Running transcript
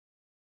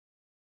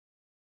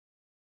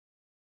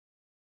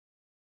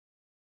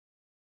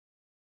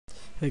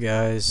Hey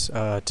guys,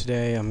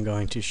 today I'm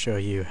going to show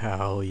you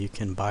how you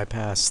can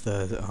bypass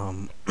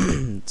the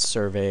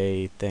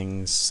survey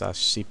things,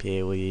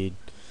 CPALead,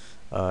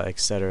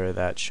 etc.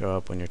 that show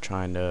up when you're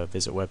trying to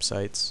visit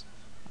websites.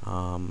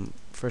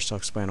 First I'll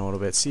explain a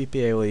little bit.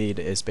 CPALead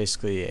is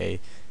basically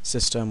a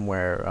system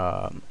where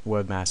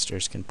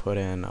webmasters can put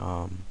in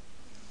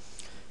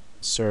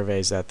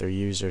surveys that their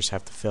users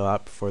have to fill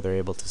out before they're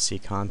able to see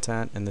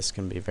content, and this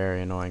can be very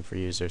annoying for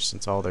users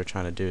since all they're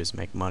trying to do is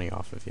make money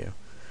off of you.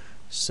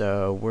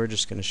 So we're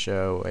just going to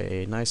show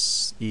a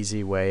nice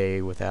easy way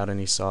without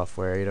any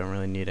software. You don't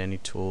really need any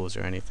tools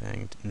or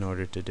anything in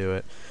order to do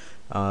it.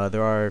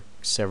 There are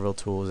several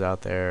tools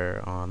out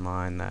there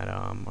online that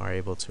are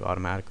able to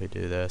automatically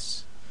do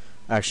this.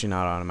 Actually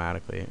not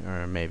automatically,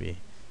 or maybe,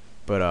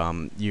 but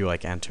you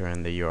like enter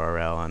in the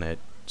URL and it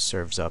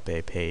serves up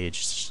a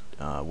page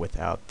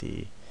without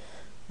the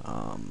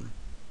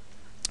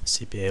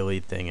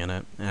CPALead thing in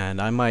it,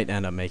 and I might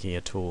end up making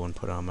a tool and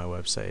put it on my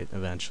website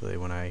eventually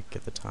when I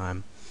get the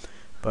time.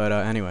 But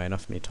anyway,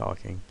 enough of me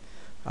talking.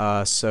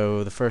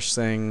 So the first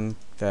thing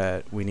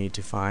that we need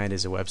to find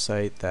is a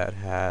website that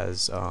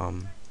has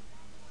the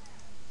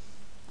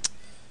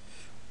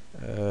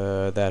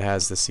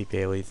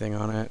CPALead thing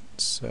on it.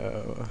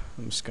 So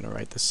I'm just gonna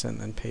write this in and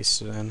then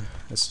paste it in.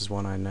 This is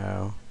one I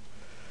know.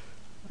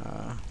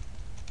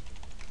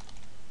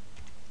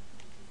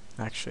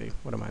 Actually,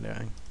 what am I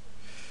doing?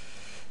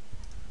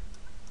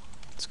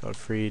 It's called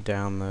free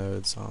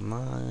downloads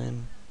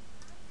online.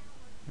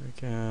 There we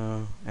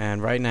go.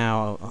 And right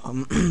now,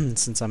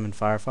 since I'm in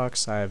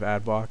Firefox, I have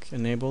ad block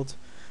enabled.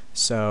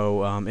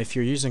 So if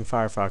you're using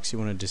Firefox, you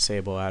want to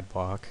disable ad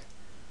block.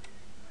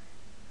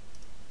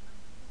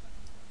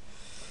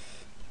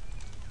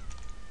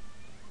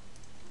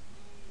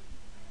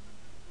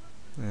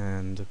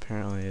 And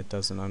apparently it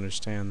doesn't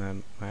understand that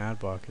my ad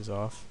block is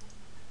off.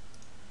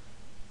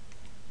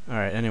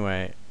 Alright,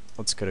 anyway,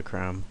 let's go to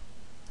Chrome.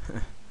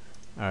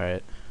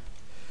 Alright.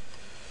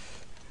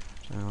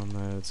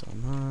 Downloads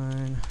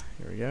online.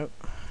 Here we go.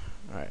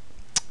 Alright.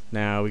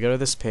 Now we go to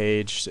this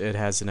page. It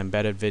has an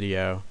embedded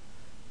video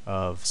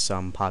of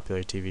some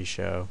popular TV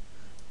show,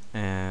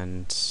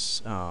 and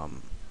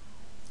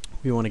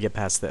we want to get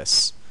past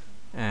this.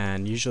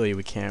 And usually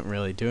we can't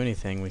really do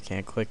anything. We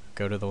can't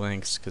go to the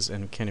links,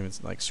 and we can't even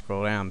like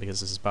scroll down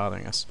because this is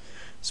bothering us.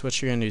 So what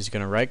you're gonna do is you're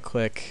gonna right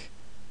click,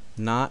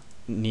 not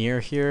near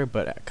here,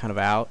 but kind of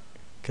out,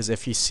 because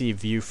if you see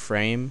view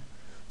frame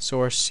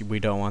source, we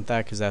don't want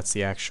that because that's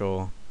the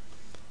actual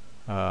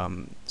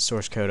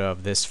source code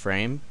of this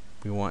frame.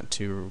 We want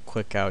to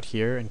click out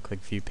here and click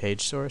view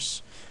page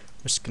source.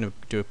 We're just going to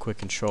do a quick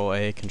Control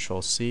A,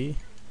 Control C,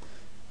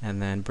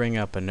 and then bring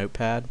up a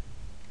notepad,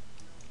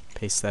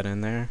 paste that in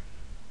there,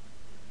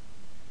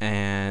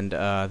 and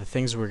the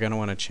things we're going to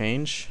want to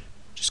change,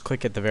 just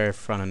click at the very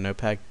front of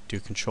notepad, do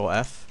Control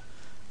F,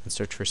 and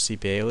search for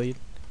CPALead,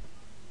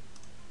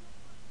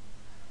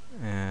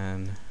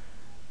 and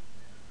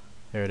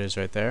there it is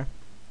right there.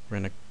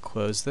 We're going to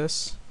close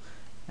this,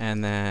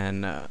 and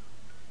then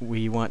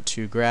we want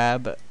to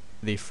grab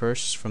the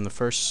first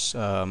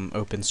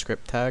open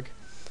script tag.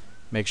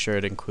 Make sure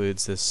it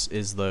includes this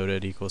is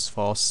loaded equals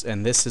false,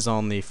 and this is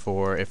only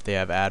for if they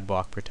have ad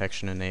block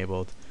protection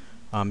enabled.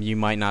 You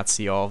might not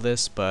see all of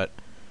this, but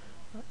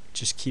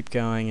just keep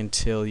going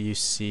until you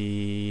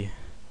see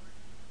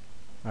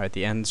alright,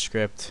 the end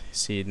script.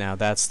 See, now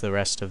that's the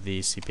rest of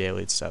the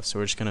CPALead stuff, so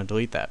we're just going to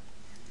delete that.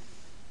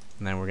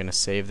 And then we're going to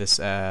save this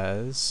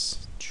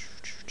as,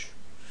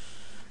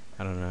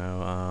 I don't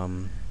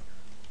know,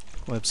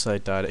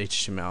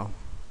 website.html.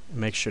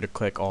 Make sure to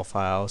click all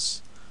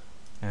files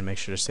and make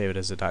sure to save it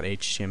as a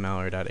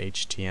 .html or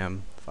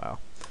 .htm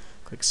file.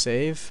 Click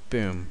save,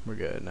 boom, we're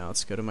good. Now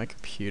let's go to my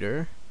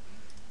computer.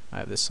 I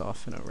have this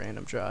off in a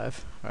random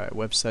drive. Alright,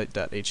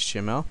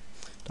 website.html.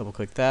 Double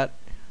click that,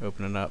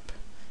 open it up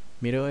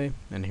immediately,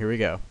 and here we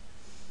go.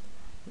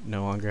 It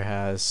no longer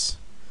has,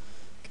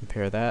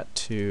 compare that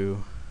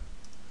to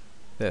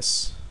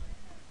this.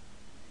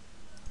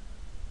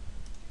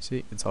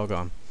 See, it's all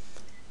gone.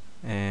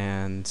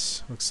 And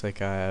looks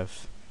like I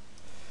have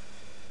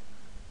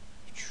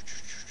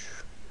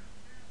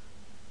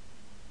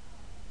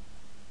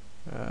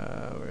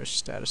where's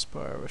status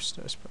bar? Where's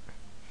status bar?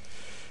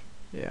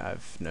 Yeah, I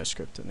have no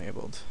script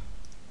enabled.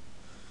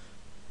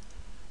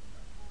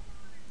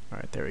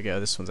 Alright, there we go.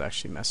 This one's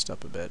actually messed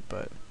up a bit,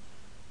 but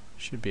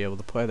should be able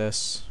to play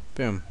this.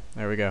 Boom,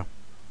 there we go.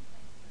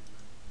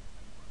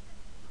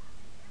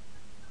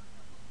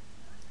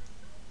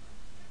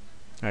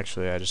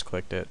 Actually, I just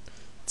clicked it.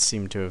 It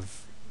seemed to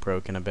have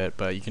broken a bit,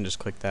 but you can just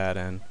click that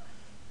and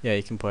yeah,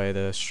 you can play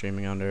the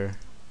streaming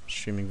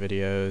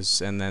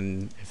videos, and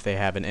then if they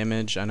have an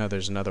image, I know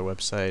there's another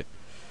website.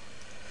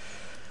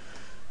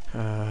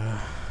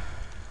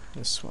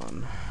 This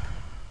one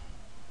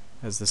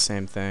has the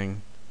same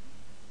thing.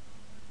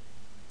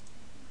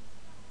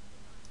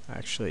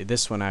 Actually,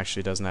 this one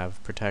actually doesn't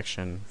have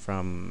protection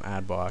from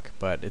ad block,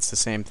 but it's the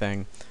same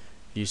thing.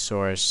 View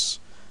source,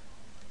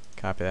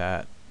 copy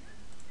that,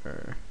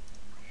 or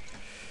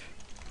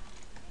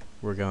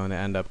we're going to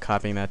end up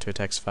copying that to a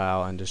text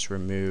file and just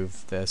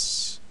remove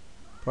this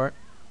part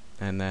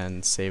and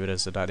then save it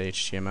as a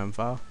 .html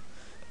file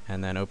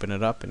and then open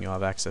it up and you'll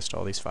have access to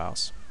all these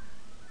files.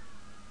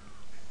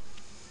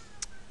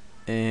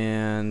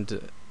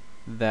 And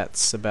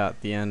that's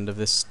about the end of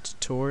this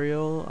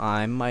tutorial.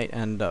 I might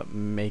end up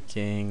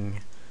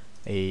making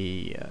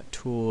a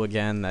tool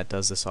again that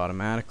does this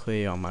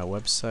automatically on my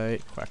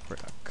website,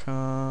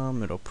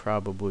 QuackWare.com. It'll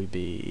probably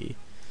be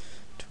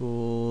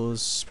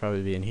tools,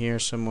 probably be in here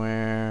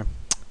somewhere.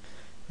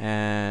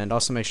 And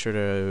also make sure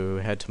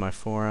to head to my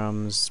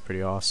forums. It's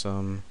pretty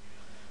awesome.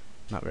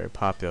 Not very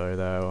popular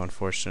though,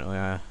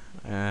 unfortunately.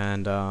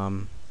 And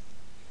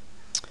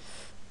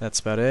that's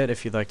about it.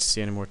 If you'd like to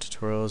see any more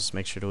tutorials,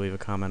 make sure to leave a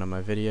comment on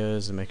my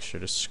videos and make sure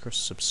to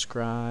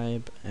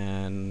subscribe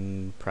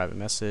and private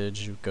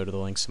message. Go to the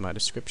links in my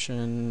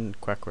description.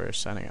 QuackWare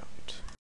signing out.